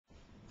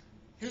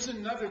Here's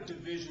another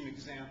division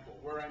example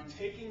where I'm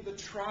taking the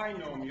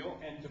trinomial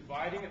and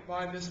dividing it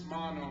by this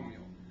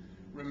monomial.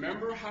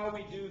 Remember how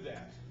we do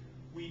that.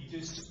 We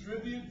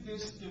distribute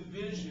this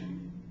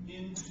division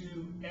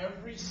into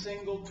every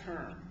single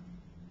term.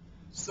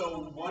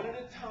 So one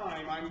at a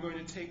time, I'm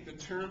going to take the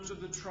terms of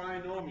the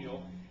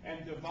trinomial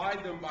and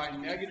divide them by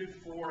negative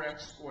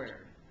 4x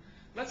squared.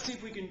 Let's see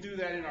if we can do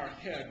that in our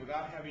head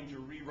without having to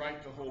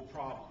rewrite the whole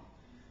problem.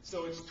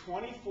 So it's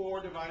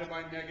 24 divided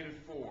by negative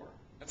 4.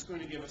 That's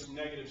going to give us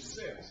negative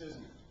 6,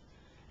 isn't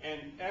it?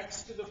 And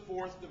x to the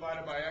fourth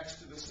divided by x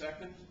to the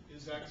second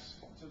is x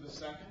to the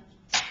second.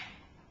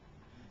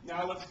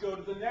 Now let's go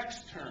to the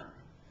next term.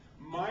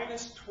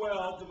 Minus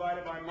 12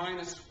 divided by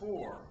minus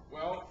 4.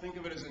 Well, think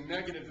of it as a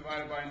negative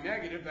divided by a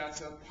negative.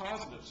 That's a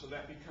positive, so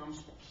that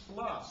becomes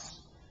plus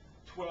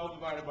 12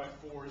 divided by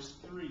 4 is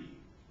 3.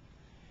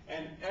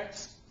 And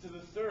x to the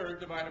third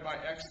divided by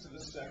x to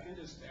the second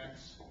is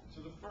x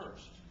to the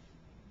first.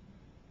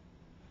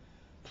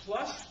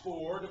 Plus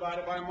 4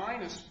 divided by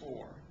minus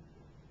 4.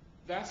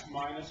 That's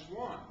minus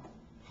 1.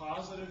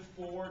 Positive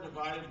 4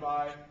 divided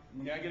by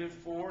negative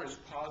 4 is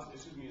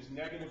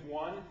negative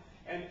 1.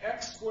 And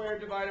x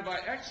squared divided by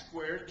x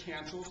squared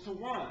cancels to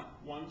 1.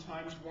 1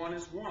 times 1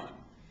 is 1.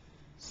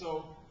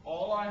 So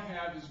all I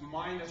have is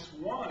minus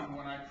 1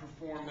 when I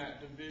perform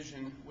that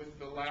division with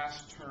the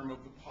last term of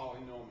the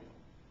polynomial.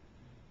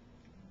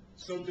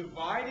 So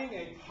dividing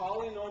a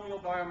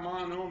polynomial by a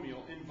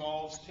monomial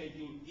involves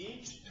taking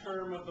each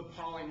term of the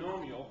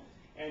polynomial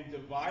and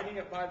dividing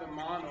it by the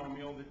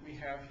monomial that we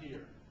have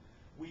here.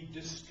 We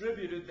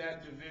distributed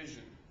that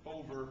division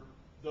over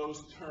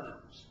those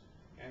terms,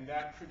 and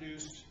that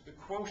produced the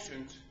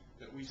quotient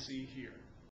that we see here.